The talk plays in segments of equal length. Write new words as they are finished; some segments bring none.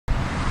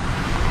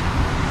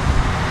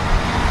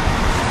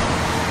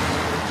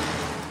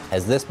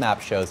As this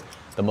map shows,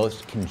 the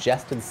most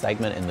congested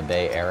segment in the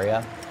Bay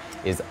Area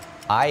is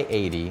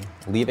I-80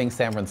 leaving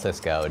San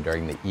Francisco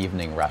during the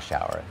evening rush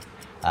hour.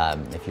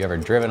 If you've ever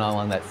driven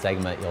along that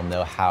segment, you'll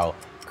know how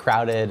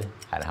crowded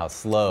and how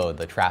slow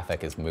the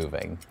traffic is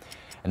moving.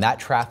 And that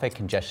traffic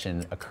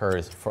congestion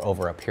occurs for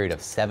over a period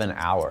of 7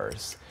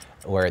 hours,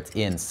 where it's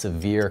in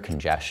severe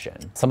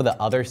congestion. Some of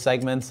the other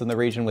segments in the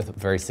region with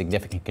very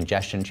significant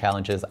congestion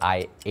challenges,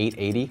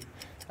 I-880,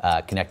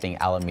 connecting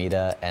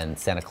Alameda and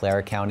Santa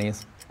Clara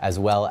counties, as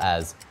well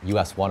as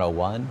US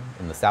 101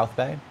 in the South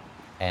Bay,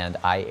 and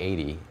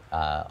I-80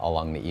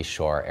 along the East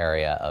Shore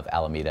area of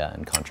Alameda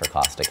and Contra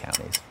Costa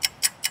counties.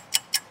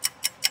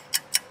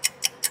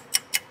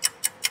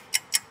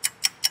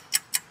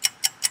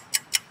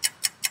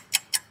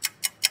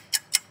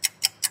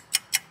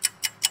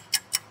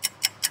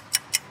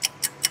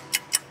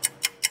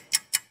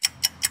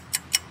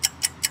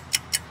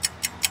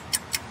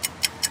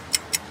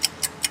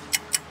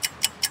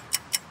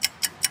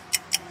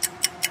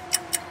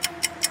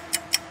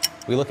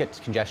 We look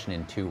at congestion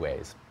in two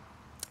ways.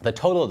 The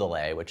total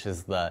delay, which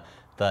is the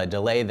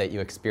delay that you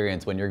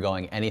experience when you're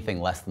going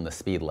anything less than the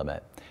speed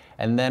limit.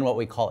 And then what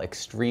we call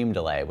extreme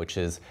delay, which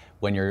is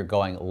when you're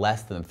going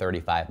less than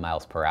 35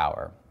 miles per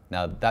hour.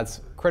 Now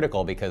that's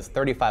critical because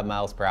 35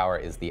 miles per hour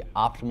is the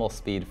optimal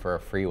speed for a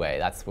freeway.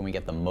 That's when we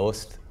get the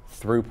most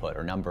throughput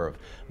or number of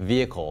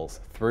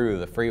vehicles through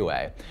the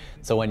freeway.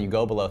 So when you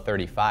go below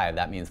 35,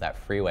 that means that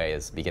freeway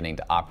is beginning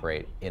to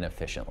operate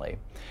inefficiently.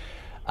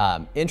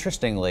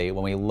 Interestingly,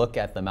 when we look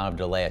at the amount of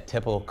delay a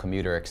typical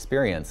commuter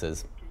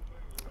experiences,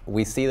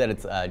 we see that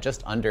it's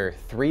just under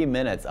 3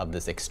 minutes of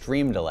this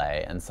extreme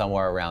delay and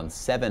somewhere around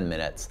 7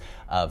 minutes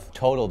of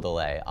total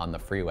delay on the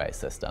freeway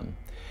system.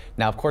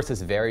 Now, of course,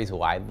 this varies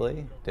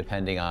widely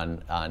depending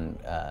on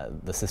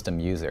the system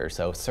user.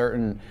 So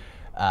certain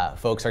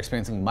folks are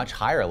experiencing much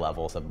higher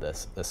levels of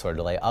this sort of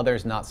delay,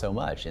 others not so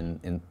much.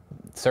 In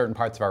certain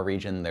parts of our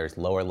region, there's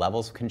lower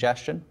levels of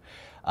congestion.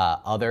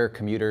 Other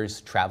commuters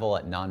travel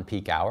at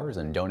non-peak hours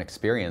and don't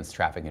experience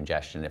traffic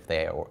congestion if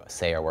they,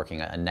 say, are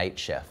working a night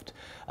shift.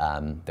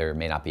 There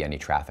may not be any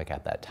traffic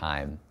at that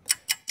time.